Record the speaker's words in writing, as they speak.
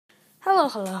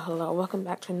Hello. Welcome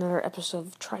back to another episode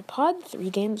of Tripod, 3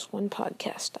 Games, 1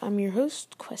 Podcast. I'm your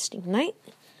host, Questing Knight.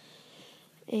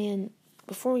 And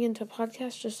before we get into the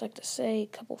podcast, just like to say a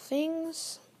couple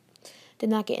things.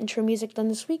 Did not get intro music done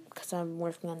this week because I'm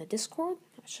working on the Discord.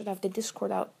 I should have the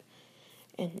Discord out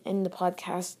and end the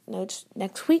podcast notes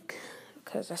next week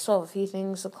because I still have a few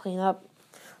things to clean up.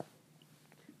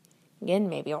 Again,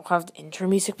 maybe I'll have the intro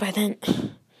music by then.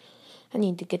 I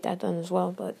need to get that done as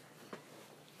well, but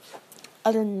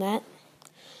other than that,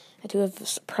 I do have a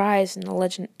surprise in the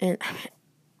legend, and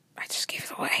I just gave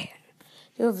it away.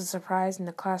 I do have a surprise in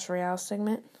the Clash Royale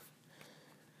segment,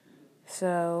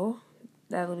 so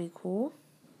that'll be cool.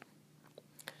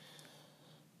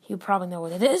 You probably know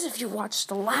what it is if you watched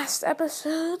the last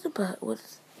episode, but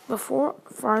before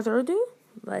further ado,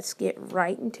 let's get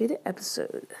right into the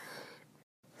episode.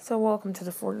 So welcome to the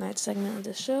Fortnite segment of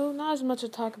the show. Not as much to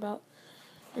talk about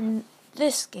in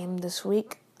this game this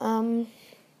week.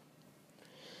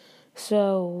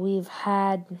 So we've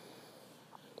had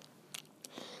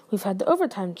the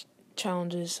overtime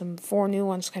challenges. Some 4 new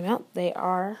ones came out. They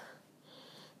are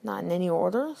not in any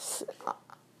order.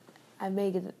 I may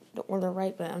get the order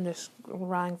right, but I'm just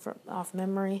relying off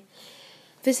memory.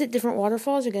 Visit different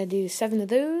waterfalls. You gotta do 7 of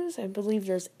those. I believe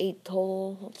there's 8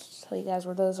 total. I'll tell you guys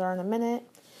where those are in a minute.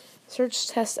 Search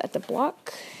test at the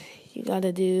block. You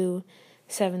gotta do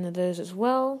 7 of those as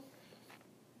well.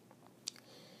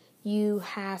 You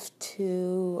have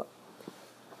to,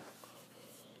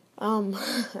 I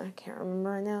can't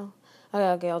remember right now.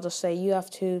 Okay, I'll just say you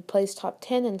have to place top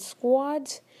 10 in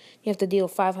squads. You have to deal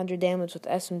 500 damage with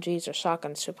SMGs or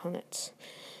shotguns to opponents.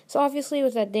 So obviously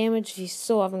with that damage, if you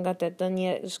still haven't got that done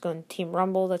yet, just go to Team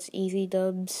Rumble. That's easy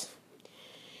dubs.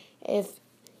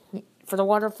 For the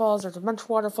waterfalls, there's a bunch of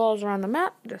waterfalls around the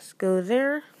map. Just go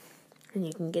there, and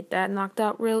you can get that knocked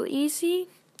out real easy.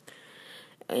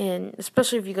 And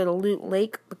especially if you go to Loot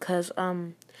Lake, because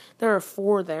there are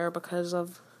 4 there because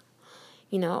of,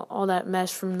 all that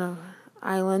mess from the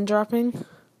island dropping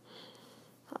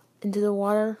into the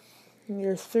water. And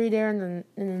there's 3 there, and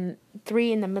then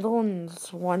 3 in the middle, and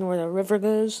there's 1 where the river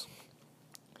goes.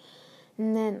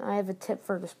 And then I have a tip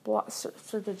for this block: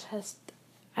 search a chest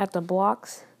at the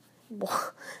blocks.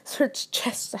 Search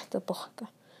chests at the block.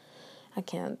 I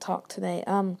can't talk today.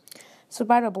 So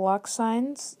by the block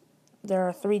signs, there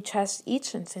are 3 chests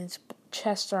each, and since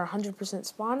chests are 100%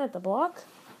 spawn at the block,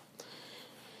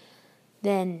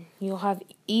 then you'll have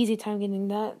easy time getting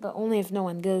that, but only if no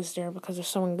one goes there, because if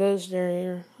someone goes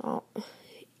there,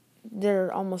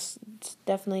 they're almost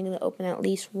definitely going to open at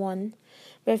least 1.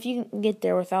 But if you can get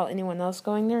there without anyone else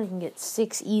going there, you can get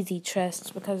 6 easy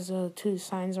chests, because the 2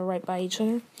 signs are right by each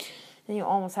other. Then you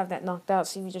almost have that knocked out,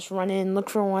 so if you just run in, look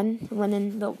for 1, run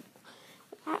in,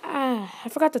 I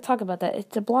forgot to talk about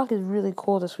that. The block is really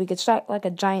cool this week. It's like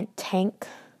a giant tank.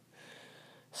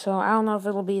 So I don't know if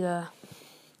it'll be the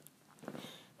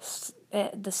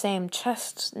same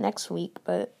chest next week,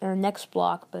 or next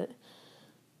block, but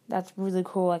that's really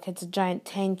cool. Like, it's a giant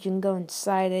tank. You can go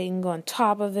inside it. You can go on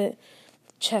top of it.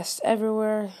 Chests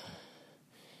everywhere.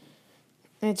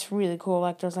 It's really cool.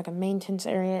 Like, there's like a maintenance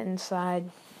area inside.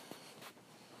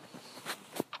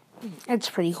 It's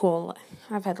pretty cool.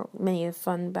 I've had many a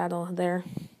fun battle there.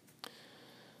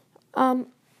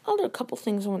 Other couple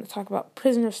things I want to talk about.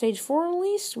 Prisoner Stage 4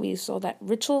 released. We saw that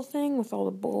ritual thing with all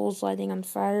the bowls lighting on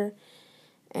fire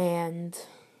and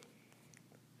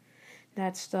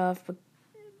that stuff. But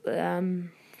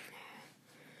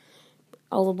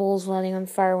all the bowls lighting on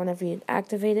fire whenever you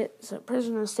activate it. So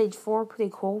Prisoner Stage 4,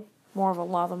 pretty cool. More of a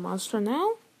lava monster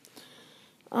now.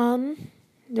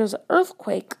 There's an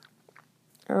earthquake.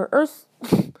 Or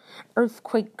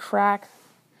earthquake crack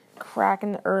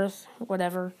in the earth,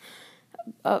 whatever,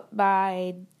 up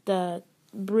by the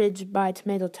bridge by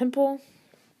Tomato Temple.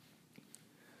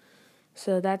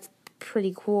 So that's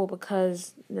pretty cool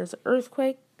because there's an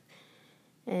earthquake,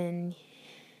 and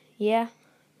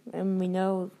and we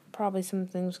know probably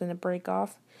something's going to break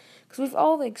off. Because we've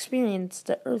all experienced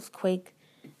the earthquake,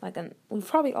 we've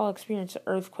probably all experienced the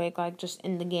earthquake, just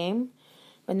in the game,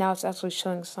 but now it's actually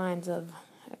showing signs of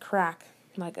a crack,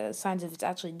 signs of it's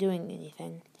actually doing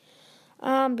anything.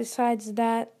 Besides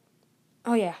that,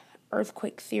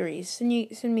 earthquake theories.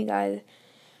 Send me guys.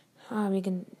 You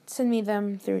can send me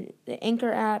them through the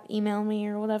Anchor app, email me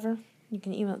or whatever. You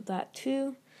can email that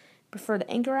too. Prefer the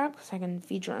Anchor app because I can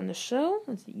feature on the show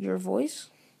with your voice.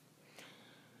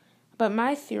 But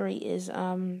my theory is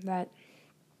that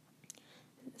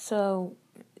the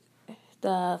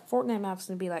Fortnite map's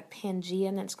gonna be like Pangea,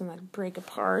 and it's gonna break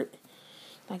apart.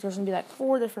 There's going to be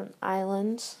 4 different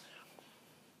islands.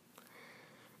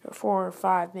 or 4 or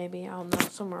 5 maybe. I don't know,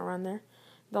 somewhere around there.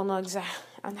 Don't know exactly.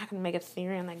 I'm not gonna make a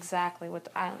theory on exactly what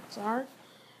the islands are,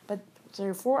 but there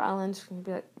are 4 islands. Can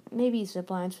be like maybe zip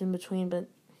lines in between, but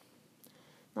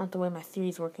not the way my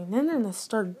theory's working. Then they're gonna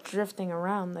start drifting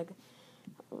around like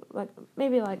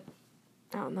maybe like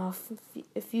I don't know,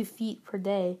 a few feet per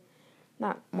day.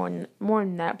 Not more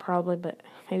than that probably, but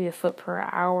maybe a foot per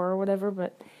hour or whatever.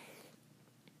 But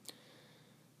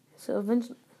so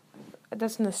eventually,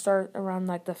 that's gonna start around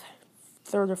like the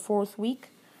 3rd or 4th week.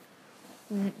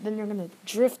 And then they're gonna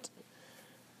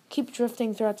keep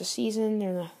drifting throughout the season.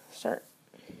 They're gonna start,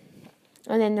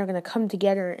 and then they're gonna come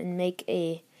together and make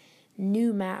a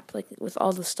new map, like with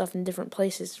all the stuff in different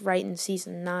places, right in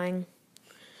season 9.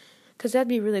 Because that'd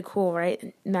be really cool,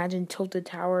 right? Imagine Tilted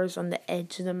Towers on the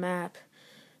edge of the map.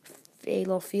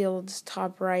 Fatal Fields,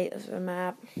 top right of the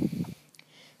map.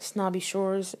 Snobby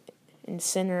Shores in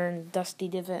center, and Dusty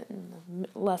Divot in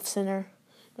the left center.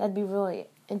 That'd be really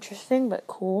interesting, but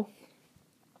cool.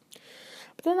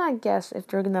 But then I guess if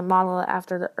they're going to model it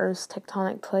after the Earth's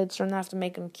tectonic plates, they're going to have to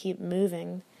make them keep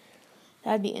moving.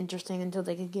 That'd be interesting until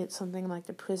they could get something like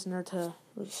the Prisoner to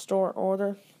restore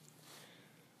order.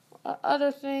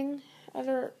 Other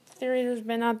theory has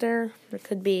been out there. There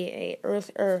could be a earth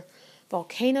or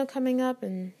volcano coming up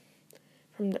and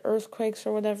from the earthquakes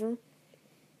or whatever.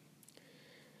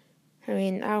 I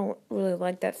mean, I don't really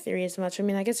like that theory as much. I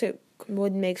mean, I guess it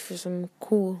would make for some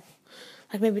cool,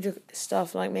 like maybe the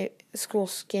stuff, like maybe cool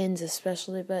skins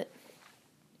especially, but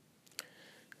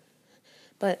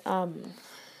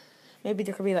maybe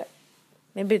there could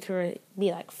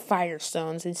be like fire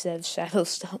stones instead of shadow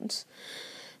stones.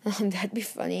 That'd be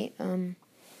funny.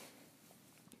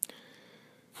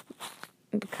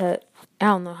 Because I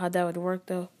don't know how that would work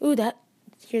though.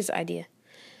 Here's the idea.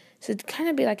 So it'd kind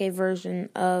of be like a version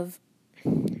of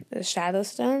the Shadow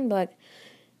Stone, but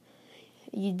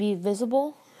you'd be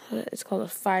visible. It's called a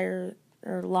fire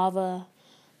or lava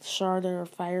shard or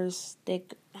fire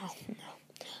stick. I don't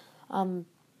know.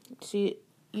 So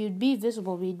you'd be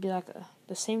visible, but you'd be like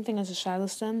the same thing as a Shadow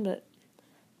Stone, but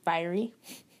fiery.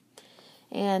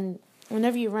 And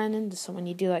whenever you run into someone,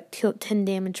 you do like 10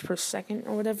 damage per second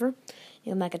or whatever.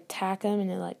 You can like attack them,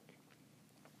 and it like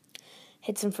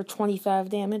hits them for 25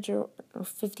 damage or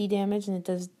 50 damage, and it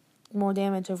does more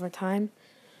damage over time.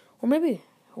 Or maybe,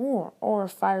 or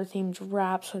fire-themed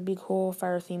wraps would be cool.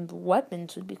 Fire-themed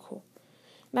weapons would be cool.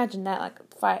 Imagine that, like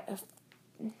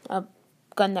a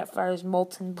gun that fires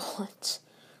molten bullets,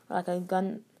 or like a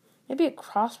gun, maybe a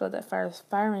crossbow that fires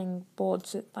firing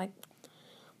bullets. It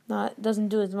doesn't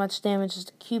do as much damage as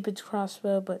the Cupid's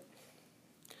crossbow, but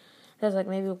it does like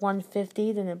maybe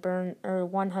 150, then it burns, or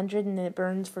 100, and then it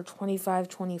burns for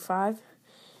 25.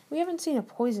 We haven't seen a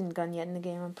poison gun yet in the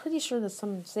game. I'm pretty sure that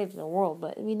someone saved the world,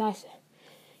 but it'd be nice.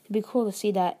 It'd be cool to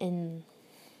see that in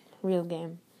real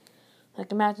game.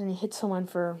 Like imagine you hit someone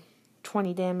for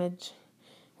 20 damage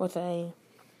with a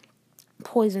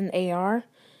poison AR,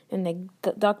 and they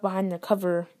duck behind the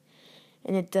cover,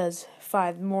 and it does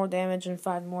 5 more damage and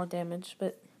 5 more damage,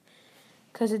 but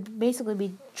because it'd basically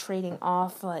be trading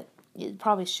off, like it'd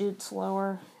probably shoot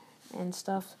slower and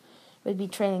stuff, but it'd be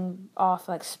trading off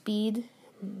like speed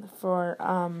for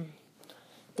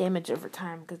damage over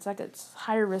time, because it's like a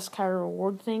higher risk, higher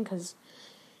reward thing, because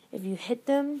if you hit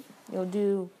them, you'll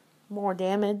do more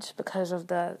damage because of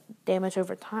the damage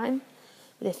over time,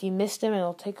 but if you miss them,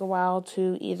 it'll take a while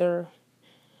to either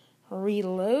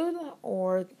reload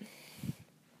or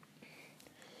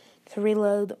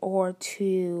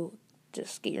to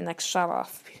just get your next shot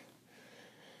off.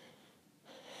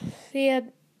 So yeah,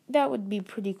 that would be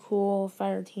pretty cool.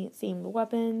 Fire-themed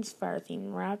weapons,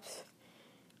 fire-themed wraps,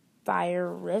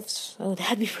 fire rifts. Oh,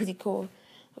 that'd be pretty cool.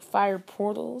 Fire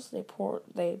portals. They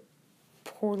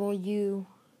portal you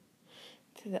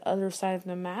to the other side of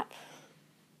the map.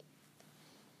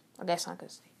 I guess not gonna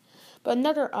say. But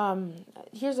another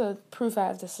here's a proof I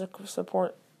have to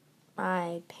support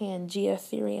my Pangea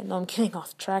theory. I know I'm getting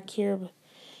off track here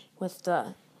with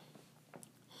the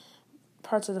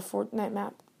parts of the Fortnite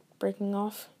map breaking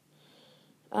off.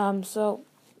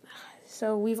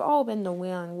 So we've all been to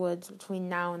Wailing Woods between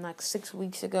now and like 6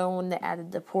 weeks ago when they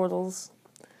added the portals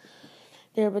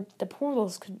there, but the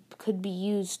portals could be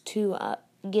used to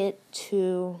get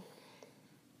to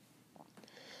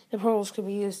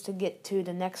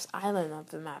the next island of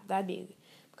the map. That'd be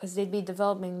because they'd be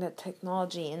developing that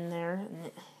technology in there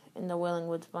in the Wailing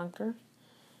Woods bunker,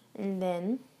 and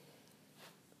then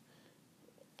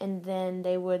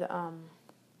they would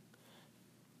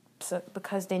so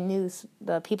because they knew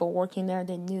the people working there,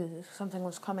 they knew something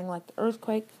was coming like the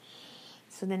earthquake.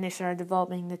 So then they started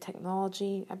developing the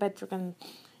technology. I bet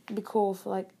it'd be cool if,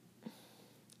 like,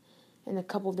 in a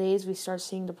couple days we start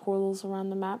seeing the portals around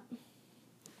the map.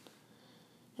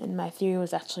 And my theory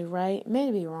was actually right. It may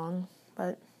be wrong,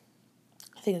 but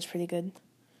I think it's pretty good.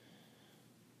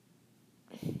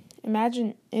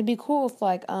 Imagine, it'd be cool if,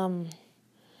 like, some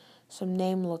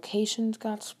name locations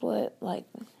got split. Like,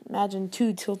 imagine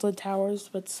 2 tilted towers,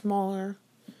 but smaller.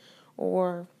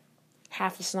 Or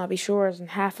half of Snobby Shores and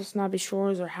half of Snobby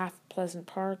Shores, or half Pleasant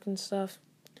Park and stuff.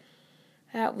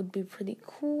 That would be pretty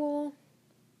cool.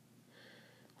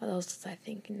 What else was I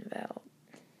thinking about?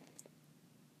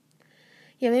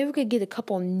 Yeah, maybe we could get a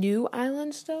couple new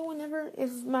islands, though,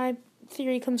 if my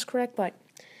theory comes correct. Like,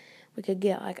 we could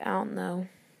get, like, I don't know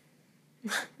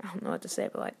what to say,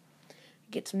 but, like,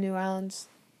 get some new islands.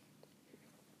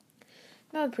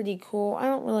 That would be pretty cool. I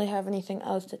don't really have anything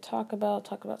else to talk about.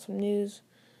 Talk about some news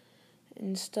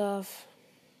and stuff.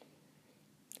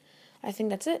 I think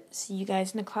that's it. See you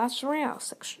guys in the Clash Royale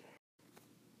section.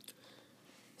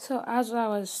 So, as I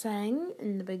was saying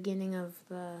in the beginning of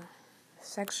the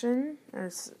section, or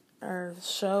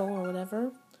show, or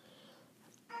whatever,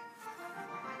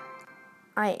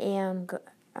 I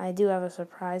do have a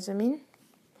surprise. Oh,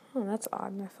 that's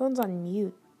odd. My phone's on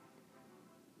mute.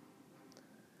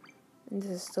 And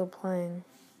this is still playing.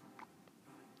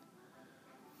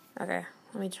 Okay,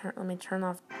 let me turn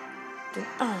off. Oh my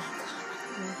god,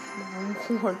 my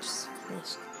home just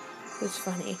finished. It's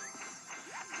funny.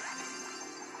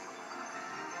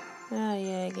 Oh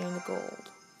yeah, getting the gold.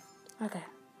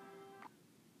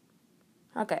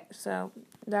 Okay, so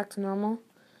back to normal.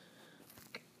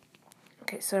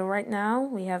 Okay, so right now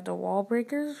we have the wall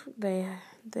breakers. They've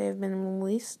been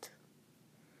released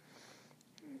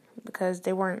because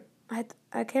they weren't.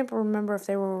 I can't remember if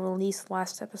they were released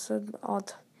last episode.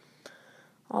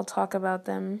 I'll talk about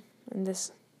them in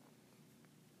this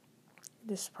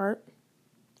part.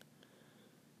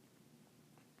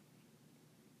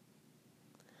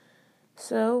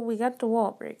 So we got the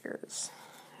wall breakers.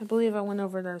 I believe I went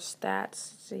over their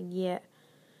stats. So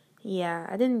yeah,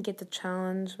 I didn't get the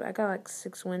challenge, but I got like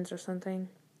 6 wins or something.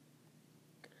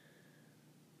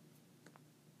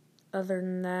 Other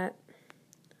than that,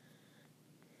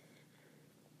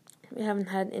 we haven't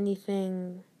had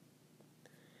anything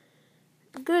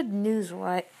good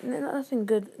news-wise. Nothing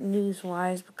good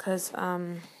news-wise because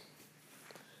I'm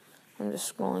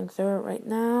just scrolling through it right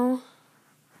now.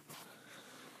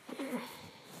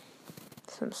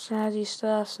 Some strategy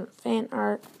stuff, some fan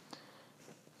art,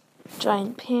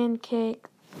 giant pancake,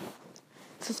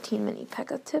 15 mini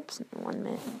P.E.K.K.A tips in 1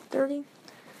 minute and 30. We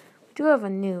do have a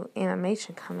new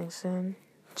animation coming soon.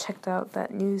 Checked out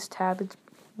that news tab. It's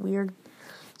weird.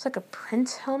 It's like a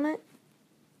Prince helmet,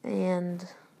 and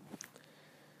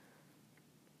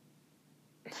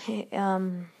hold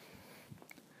on,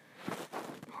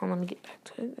 let me get back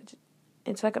to it.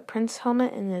 It's like a Prince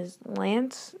helmet and his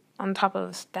lance on top of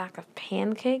a stack of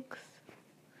pancakes.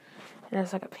 And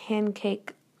there's like a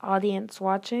pancake audience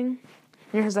watching.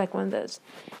 And there's like one of those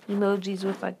emojis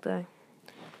with like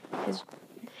his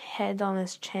head on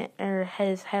his chin, or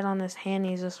his head on his hand.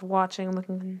 He's just watching,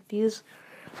 looking confused.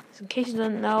 So in case you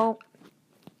don't know,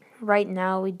 right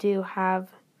now we do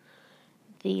have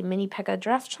the mini P.E.K.K.A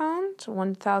draft challenge,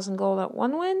 1,000 gold at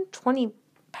 1 win, 20 mini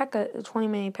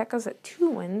P.E.K.K.As at 2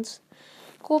 wins,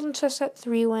 golden chest at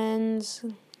 3 wins,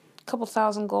 a couple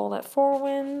thousand gold at 4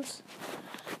 wins,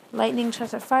 lightning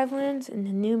chest at 5 wins, and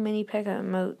the new mini P.E.K.K.A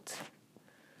emote.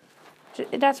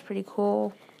 That's pretty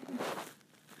cool.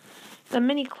 The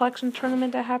mini collection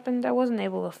tournament that happened, I wasn't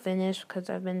able to finish because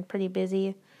I've been pretty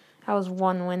busy. I was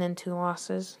 1 win and 2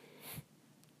 losses.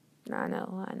 I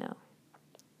know.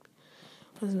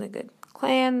 Wasn't it good?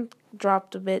 Clan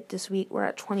dropped a bit this week. We're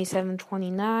at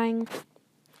 27-29.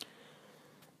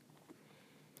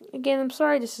 Again, I'm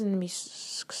sorry this is going to be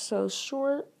so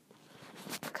short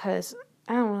because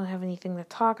I don't really have anything to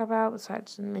talk about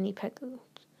besides the mini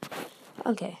P.E.K.K.A.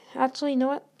 Okay, actually, you know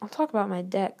what? I'll talk about my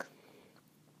deck.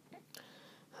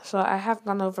 So I have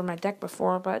gone over my deck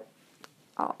before, but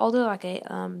I'll do like a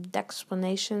deck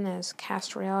explanation, as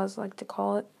Cast Royale is like to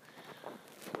call it.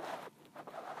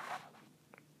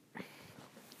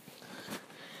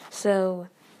 So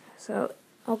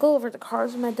I'll go over the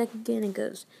cards in my deck again. It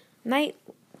goes Knight,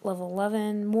 level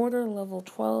 11, Mortar, level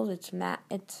 12.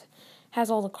 It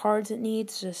has all the cards it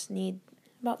needs. Just need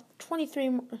about 33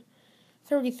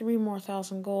 more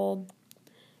thousand gold.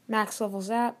 Max level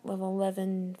Zap, level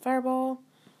 11 Fireball,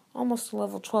 almost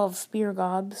level 12 Spear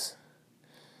Gobs.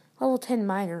 Level 10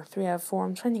 Miner, 3 out of 4.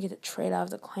 I'm trying to get a trade out of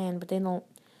the clan, but they don't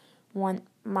want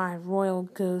my Royal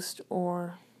Ghost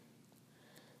or...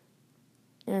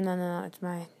 No, it's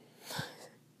my...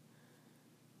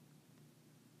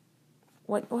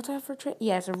 what's that for trade?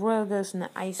 Yeah, it's a Royal Ghost and the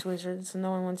Ice Wizard, so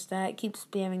no one wants that. It keeps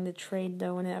spamming the trade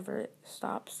though whenever it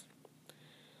stops.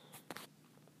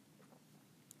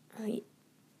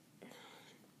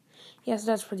 Yes,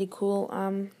 that's pretty cool.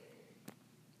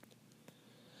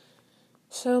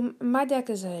 So my deck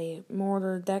is a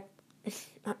mortar deck.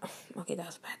 Okay, that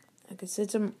was bad. I guess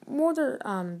it's a mortar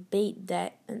bait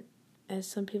deck, as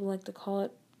some people like to call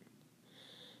it.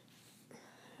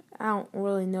 I don't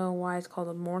really know why it's called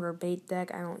a mortar bait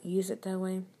deck. I don't use it that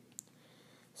way.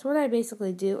 So what I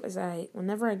basically do is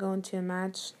whenever I go into a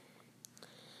match,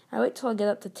 I wait till I get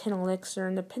up to 10 elixir,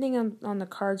 and depending on the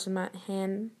cards in my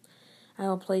hand, I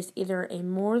will place either a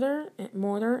mortar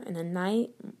and a knight,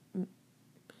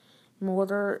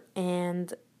 mortar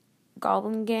and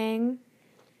goblin gang.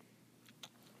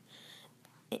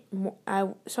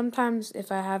 Sometimes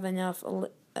if I have enough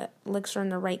elixir in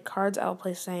the right cards, I'll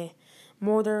place a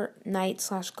mortar, knight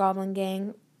 / goblin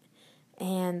gang,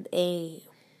 and a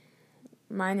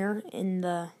miner on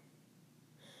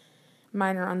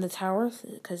the tower,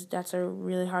 because that's a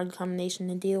really hard combination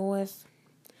to deal with.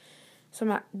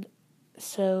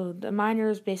 So the miner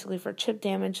is basically for chip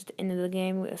damage at the end of the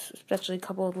game, especially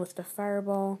coupled with the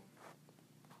fireball.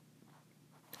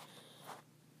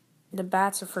 The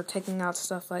bats are for taking out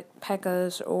stuff like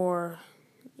P.E.K.K.A.s, or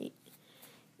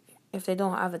if they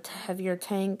don't have a heavier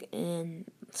tank, and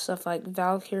stuff like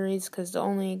Valkyries, because the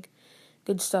only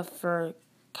good stuff for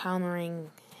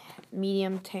countering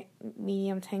medium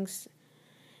tanks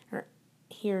are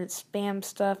here. It's spam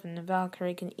stuff, and the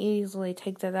Valkyrie can easily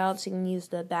take that out, so you can use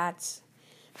the bats.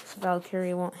 So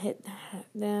Valkyrie won't hit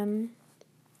them.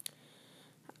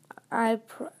 I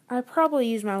probably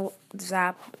use my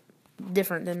zap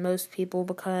different than most people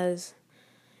because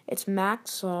it's maxed,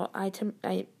 so I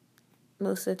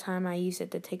most of the time I use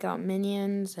it to take out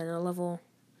minions that are level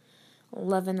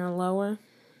 11 or lower.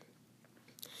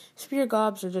 Spear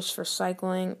gobs are just for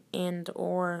cycling and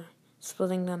or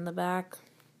splitting down the back.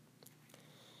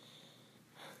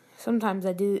 Sometimes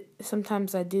I do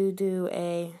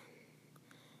a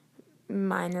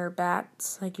miner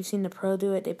bats, like you've seen the pro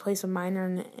do it. They place a miner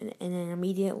and then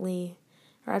immediately,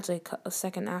 or actually a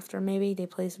second after maybe, they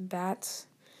place bats,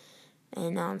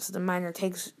 and so the miner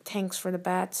tanks for the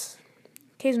bats.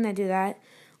 Occasionally I do that.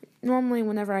 Normally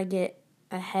whenever I get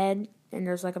ahead and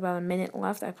there's like about a minute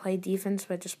left, I play defense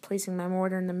by just placing my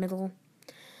mortar in the middle.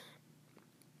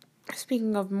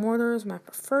 Speaking of mortars, my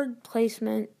preferred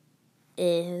placement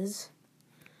is,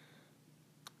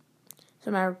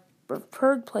 I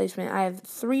have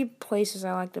 3 places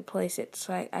I like to place it,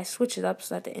 so I switch it up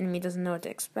so that the enemy doesn't know what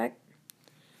to expect.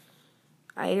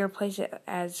 I either place it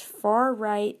as far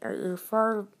right or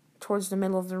far towards the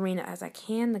middle of the arena as I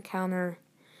can to counter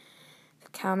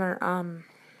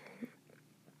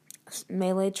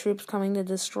melee troops coming to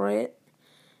destroy it,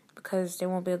 because they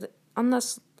won't be able to,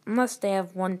 unless they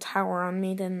have 1 tower on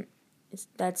me, then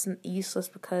that's useless,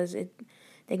 because they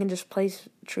can just place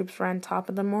troops right on top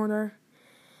of the mortar.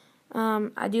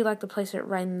 I do like to place it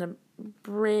right in the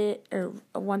bridge, or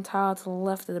 1 tile to the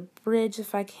left of the bridge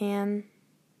if I can.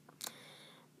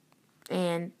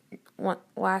 And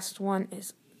last one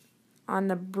is on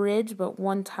the bridge, but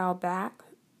 1 tile back,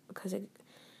 because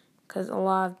a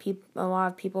lot of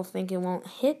people think it won't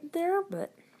hit there,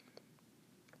 but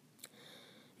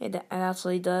it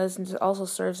actually does, and it also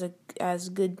serves as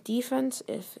good defense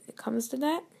if it comes to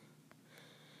that.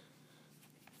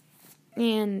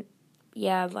 And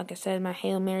yeah, like I said, my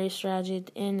Hail Mary strategy at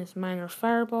the end is Miner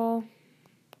Fireball.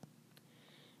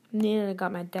 Nearly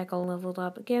got my deck all leveled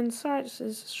up. Again, sorry, this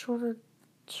is a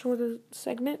shorter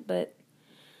segment, but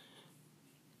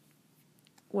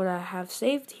what I have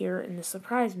saved here in the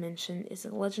surprise mention is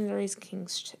the Legendary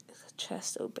King's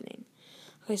Chest opening.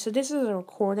 Okay, so this is a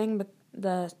recording, but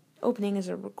the opening is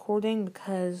a recording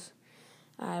because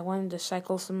I wanted to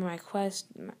cycle some of my quests.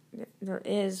 There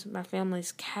is my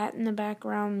family's cat in the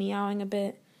background meowing a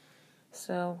bit,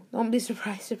 so don't be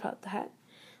surprised about that.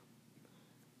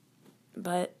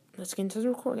 But let's get into the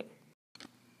recording.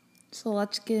 So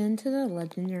let's get into the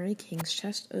Legendary King's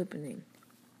Chest opening.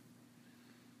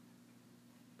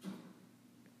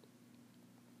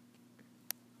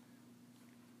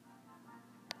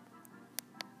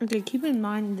 Okay, keep in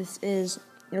mind this is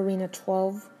Arena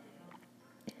 12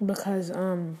 because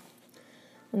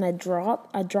when I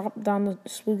dropped down the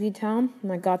Spooky Town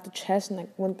and I got the chest and I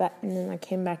went back and then I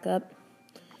came back up.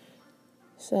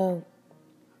 So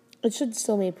it should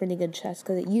still be a pretty good chest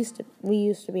because we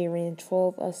used to be Arena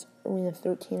 12, us Arena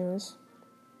 13ers.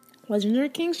 Legendary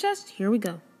King's Chest, here we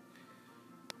go.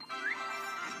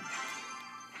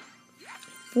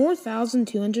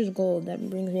 4,200 gold. That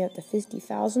brings me up to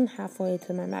 50,000, halfway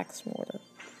to my maximum order.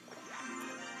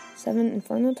 7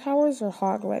 Inferno Towers or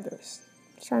Hog Riders.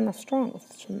 Starting off strong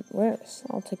with some rares.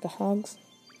 I'll take the Hogs.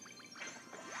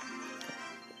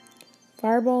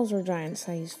 Fireballs or Giants.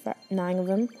 I use 9 of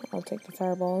them. I'll take the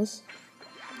Fireballs.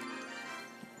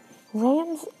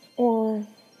 Rams or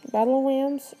Battle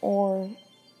Rams or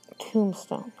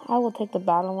Tombstone. I will take the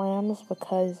Battle Rams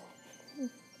because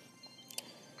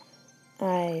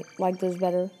I like those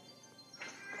better.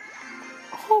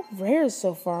 All rares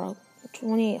so far.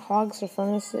 28 Hogs or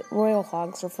Furnaces. Royal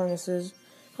Hogs or Furnaces.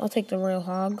 I'll take the Royal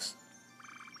Hogs.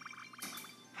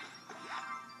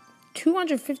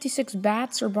 256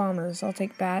 Bats or Bombers. I'll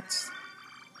take Bats.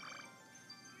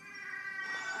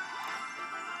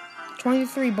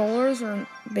 23 Bowlers or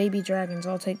Baby Dragons.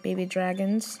 I'll take Baby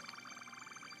Dragons.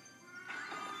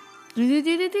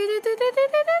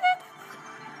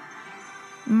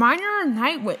 Miner or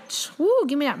Night Witch. Woo,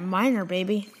 give me that Miner,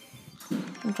 baby.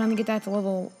 I'm trying to get that to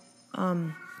level,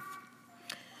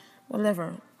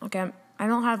 whatever. Okay, I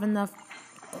don't have enough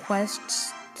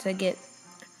quests to get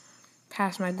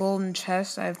past my golden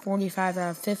chest. I have 45 out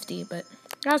of 50, but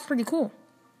that's pretty cool.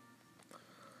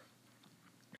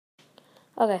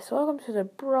 Okay, so welcome to the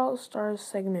Brawl Stars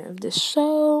segment of this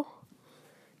show.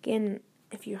 Again,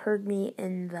 if you heard me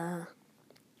in the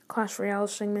Clash Royale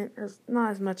segment, there's not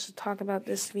as much to talk about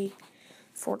this week.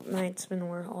 Fortnite's been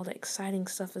where all the exciting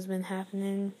stuff has been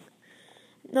happening.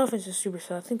 No offense to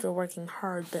Supercell, I think they're working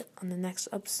hard but on the next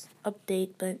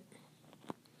update, but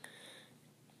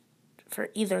for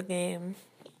either game.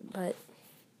 But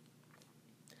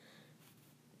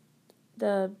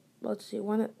let's see,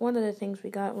 one of the things we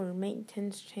got were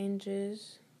maintenance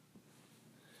changes.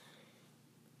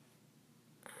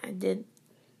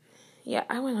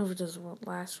 I went over this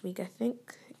last week, I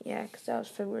think. Yeah, because that was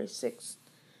February 6th.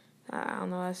 I don't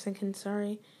know, I was thinking,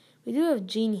 sorry. We do have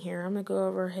Gene here. I'm going to go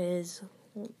over his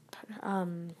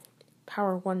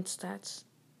Power 1 stats.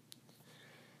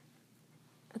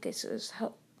 Okay,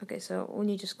 so when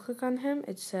you just click on him,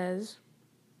 it says,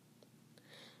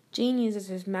 Gene uses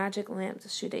his magic lamp to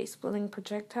shoot a splitting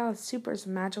projectile. His super is a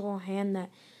magical hand that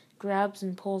grabs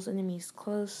and pulls enemies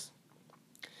close.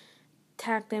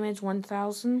 Attack damage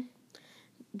 1,000.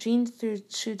 Gene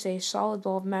shoots a solid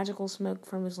ball of magical smoke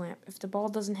from his lamp. If the ball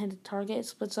doesn't hit the target, it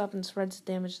splits up and spreads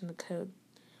damage in the code.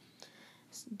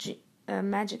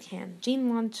 Magic hand. Gene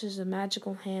launches a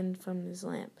magical hand from his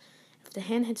lamp. If the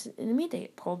hand hits an enemy, they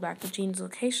get pulled back to Gene's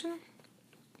location.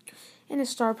 And his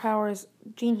star power is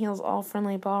Gene heals all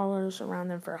friendly brawlers around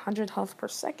them for 100 health per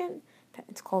second.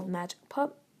 It's called Magic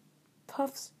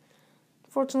Puffs.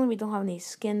 Fortunately, we don't have any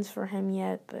skins for him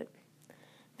yet, but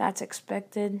that's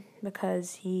expected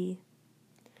because he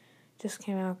just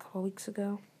came out a couple weeks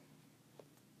ago.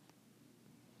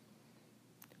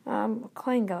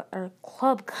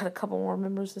 Club got a couple more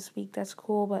members this week. That's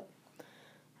cool, but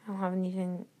I don't have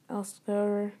anything else to go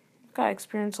over. Got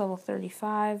experience level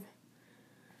 35.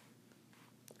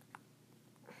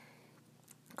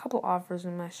 A couple offers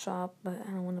in my shop, but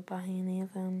I don't want to buy any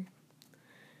of them.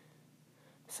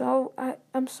 So,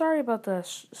 I'm sorry about the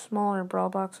smaller Brawl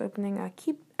Box opening. I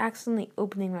keep accidentally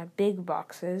opening my big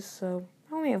boxes, so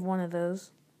I only have one of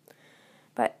those.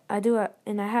 But I do,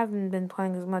 and I haven't been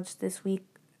playing as much this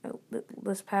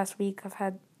past week. I've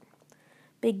had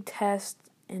big tests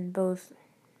in both.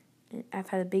 I've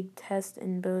had a big test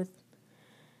in both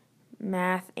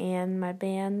math and my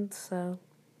band, so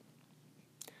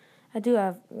I do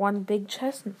have one big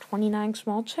chest and 29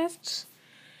 small chests.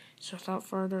 So without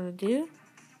further ado,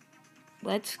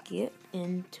 let's get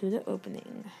into the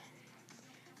opening.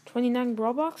 29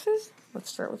 Brawl Boxes. Let's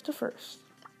start with the first.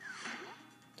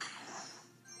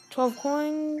 12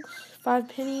 coins, 5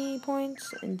 penny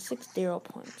points, and 6 Daryl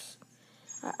points.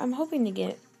 I'm hoping to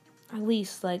get at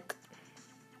least like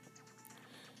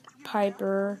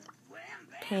Piper,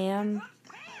 Pam,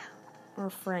 or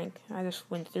Frank. I just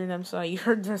went through them so you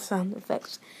heard the sound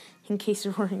effects in case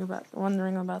you're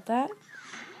wondering about that.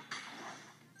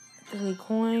 3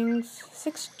 coins,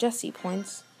 6 Jessie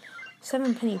points,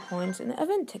 7 penny points, and an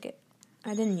event ticket. I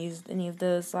didn't use any of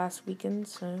those last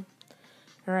weekend,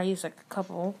 or I used like a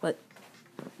couple, but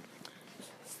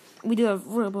we do have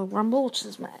Robo Rumble, which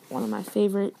is one of my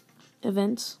favorite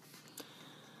events.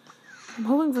 I'm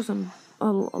hoping for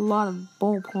a lot of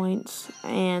bowl points,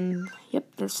 and yep,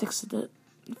 there's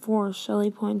 4 Shelly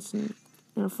points and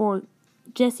 4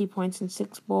 Jessie points and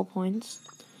 6 bowl points.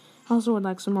 I also would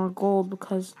like some more gold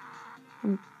because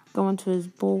I'm going to his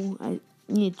bowl. I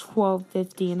need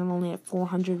 1250 and I'm only at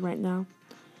 400 right now.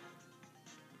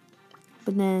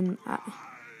 But then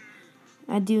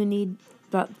I do need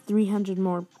about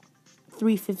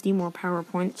 350 more power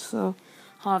points, so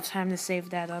I'll have time to save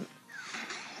that up,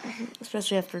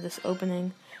 especially after this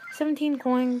opening. 17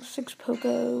 coins, 6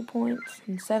 Poco points,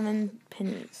 and 7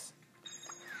 pennies.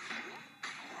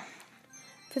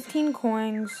 15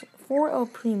 coins, 4 El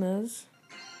Primos,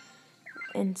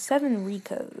 and 7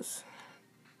 Ricos.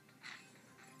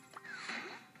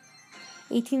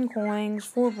 18 coins,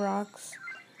 4 Brocks,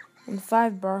 and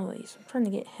 5 Barleys. I'm trying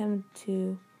to get him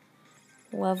to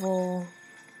level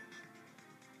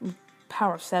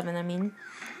power 7,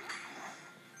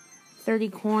 30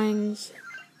 coins,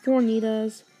 4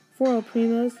 Nitas, 4 El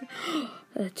Primos,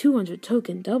 a 200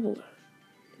 token doubler.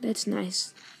 That's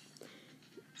nice.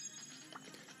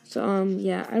 So,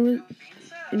 yeah,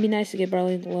 it'd be nice to get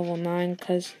Barley to level 9,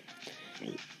 because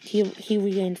he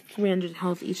regained 300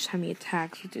 health each time he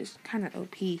attacks, which is kind of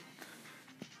OP. You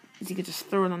could just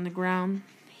throw it on the ground,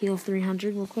 heal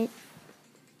 300 real quick.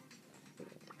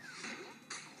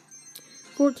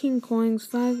 14 coins,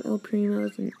 5 El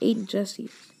Primos, and 8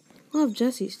 Jessies. I love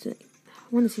Jessies today. I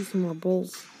want to see some more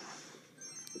bulls.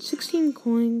 16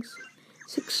 coins,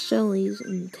 6 Shellys,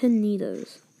 and 10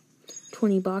 Nitas.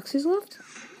 20 boxes left.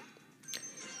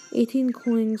 18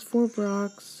 coins, 4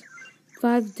 Brocks,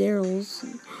 5 Daryls,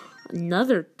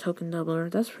 another token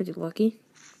doubler. That's pretty lucky.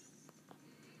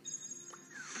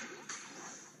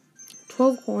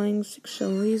 12 coins, 6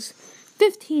 Shellys,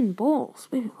 15 bulls.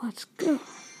 Baby, let's go.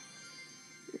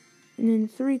 And then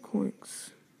 3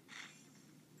 coins.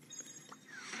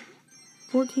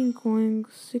 14 coins,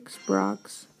 6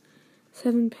 Brocks,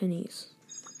 7 pennies.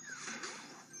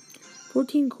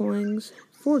 14 coins,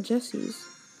 4 Jessies,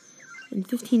 and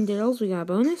 15 Daryls. We got a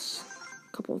bonus.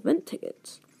 A couple of event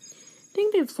tickets. I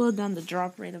think they've slowed down the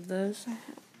drop rate of those.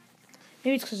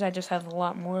 Maybe it's because I just have a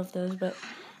lot more of those, but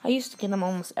I used to get them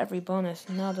almost every bonus,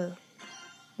 and now they're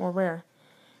more rare.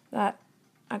 I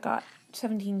got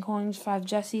 17 coins, 5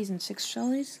 Jessies, and 6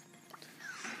 Shellys.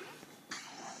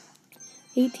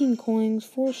 18 coins,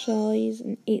 4 Shellys,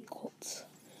 and 8 Colts. I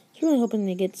was really hoping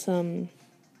to get some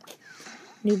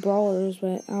new brawlers,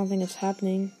 but I don't think it's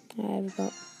happening. I have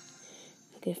about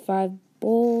 5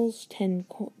 bulls, 10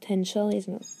 Shellys,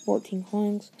 and 14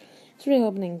 coins. I was really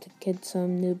hoping to get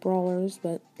some new brawlers,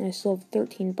 but I still have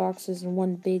 13 boxes and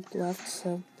 1 big left,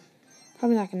 so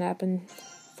probably not gonna happen.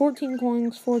 14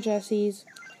 coins, 4 Jessies,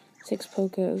 6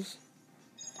 Pocos.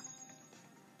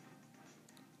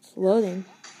 It's loading.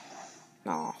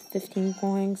 15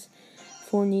 coins,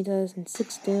 4 Nitas, and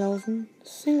 6 Daryls, and a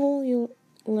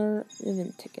singular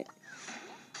event ticket.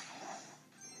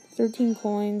 13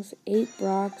 coins, 8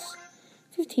 Brocks,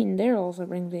 15 Daryls. That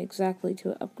brings me exactly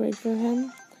to an upgrade for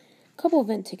him. A couple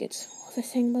event tickets. What was I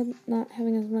saying about not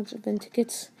having as much event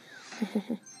tickets?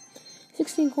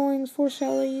 16 coins, 4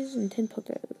 Shellys, and 10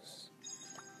 Pocos.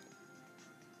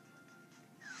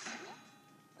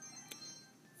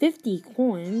 50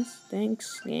 coins.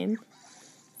 Thanks, game.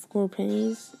 4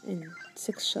 pennies and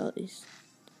 6 Shellys.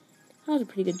 That was a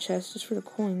pretty good chest just for the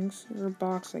coins. Or a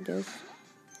box, I guess.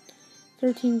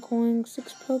 13 coins,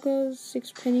 6 Pocos,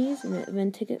 6 pennies, and an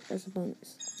event ticket as a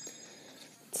bonus.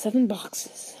 7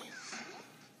 boxes.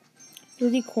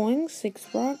 30 coins, 6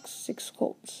 Brocks, 6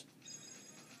 Colts.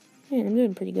 Man, I'm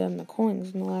doing pretty good on the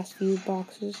coins in the last few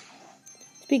boxes.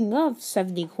 Speaking of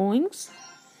 70 coins,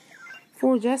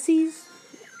 4 Jessies,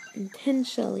 and 10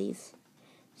 Shellys.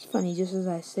 It's funny, just as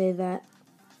I say that.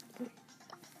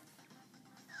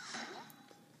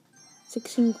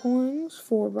 16 coins,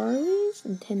 4 Barleys,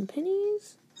 and 10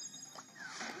 pennies.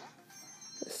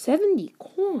 70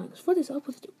 coins. What is up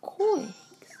with the coins?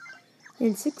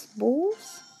 And 6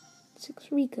 bulls,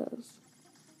 6 Ricos.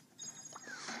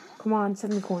 Come on,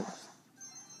 70 coins.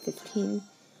 15.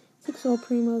 6 El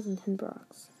Primos, and 10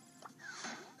 Brocks.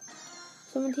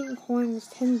 17 coins,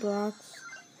 10 Brocks,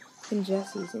 and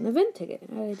Jessies. An event ticket.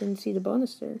 I didn't see the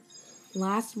bonus there.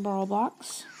 Last brawl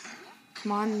box.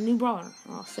 Come on, new brawler.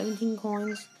 17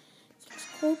 coins, 6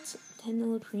 Colts, 10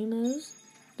 El Primos,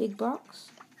 big box.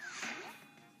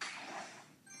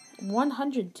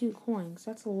 102 coins.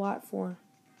 That's a lot for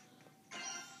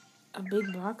a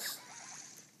big box.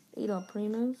 8 El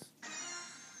Primos,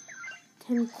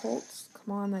 10 Colts.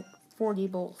 Come on, like 40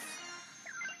 bulls.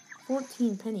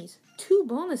 14 pennies. 2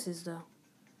 bonuses though.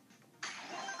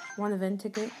 1 event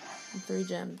ticket and 3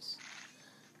 gems.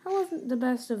 That wasn't the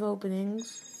best of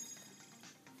openings.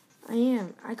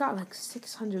 I got like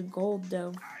 600 gold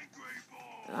though.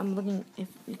 I'm looking, if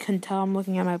you can tell, I'm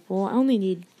looking at my pool. I only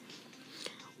need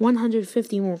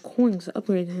 150 more coins to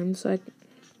upgrade him, so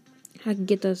I can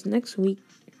get those next week.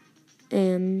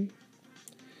 And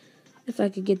if I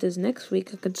could get this next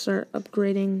week, I could start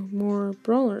upgrading more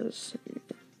brawlers.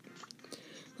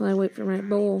 while I wait for my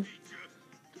bowl.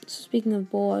 Speaking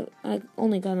of bowl, I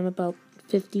only got him about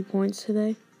 50 points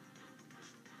today.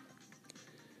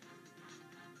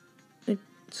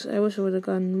 I wish I would have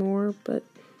gotten more, but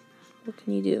what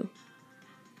can you do?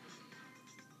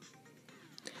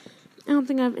 I don't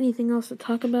think I have anything else to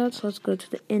talk about, so let's go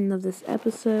to the end of this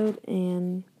episode,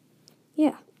 and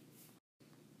yeah.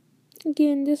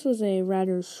 Again, this was a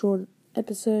rather short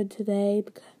episode today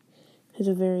because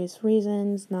of various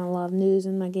reasons. Not a lot of news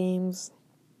in my games.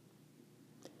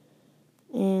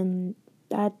 And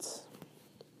not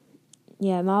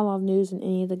a lot of news in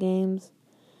any of the games.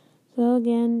 So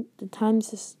again, why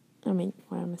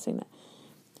am I saying that?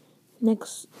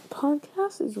 Next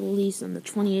podcast is released on the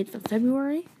 28th of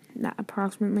February, at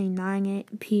approximately 9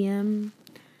 p.m.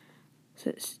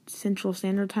 Central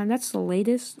Standard Time. That's the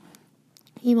latest.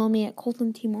 Email me at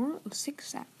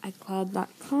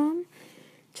coltontimor06@icloud.com.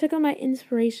 Check out my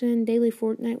inspiration. Daily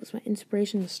Fortnite was my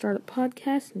inspiration to start a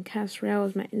podcast, and Cast Royale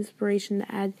was my inspiration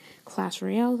to add Clash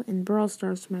Royale, and Brawl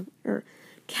Stars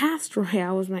Cast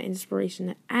Royale was my inspiration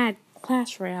to add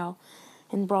Clash Royale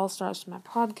and Brawl Stars to my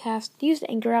podcast. Use the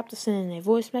Anchor app to send in a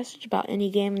voice message about any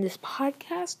game in this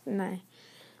podcast, and I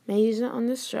may use it on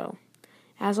this show.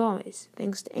 As always,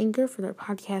 thanks to Anchor for their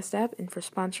podcast app and for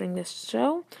sponsoring this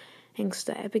show. Thanks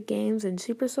to Epic Games and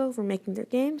Supercell for making their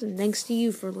games, and thanks to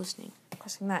you for listening.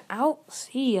 Pressing that out.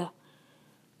 See ya.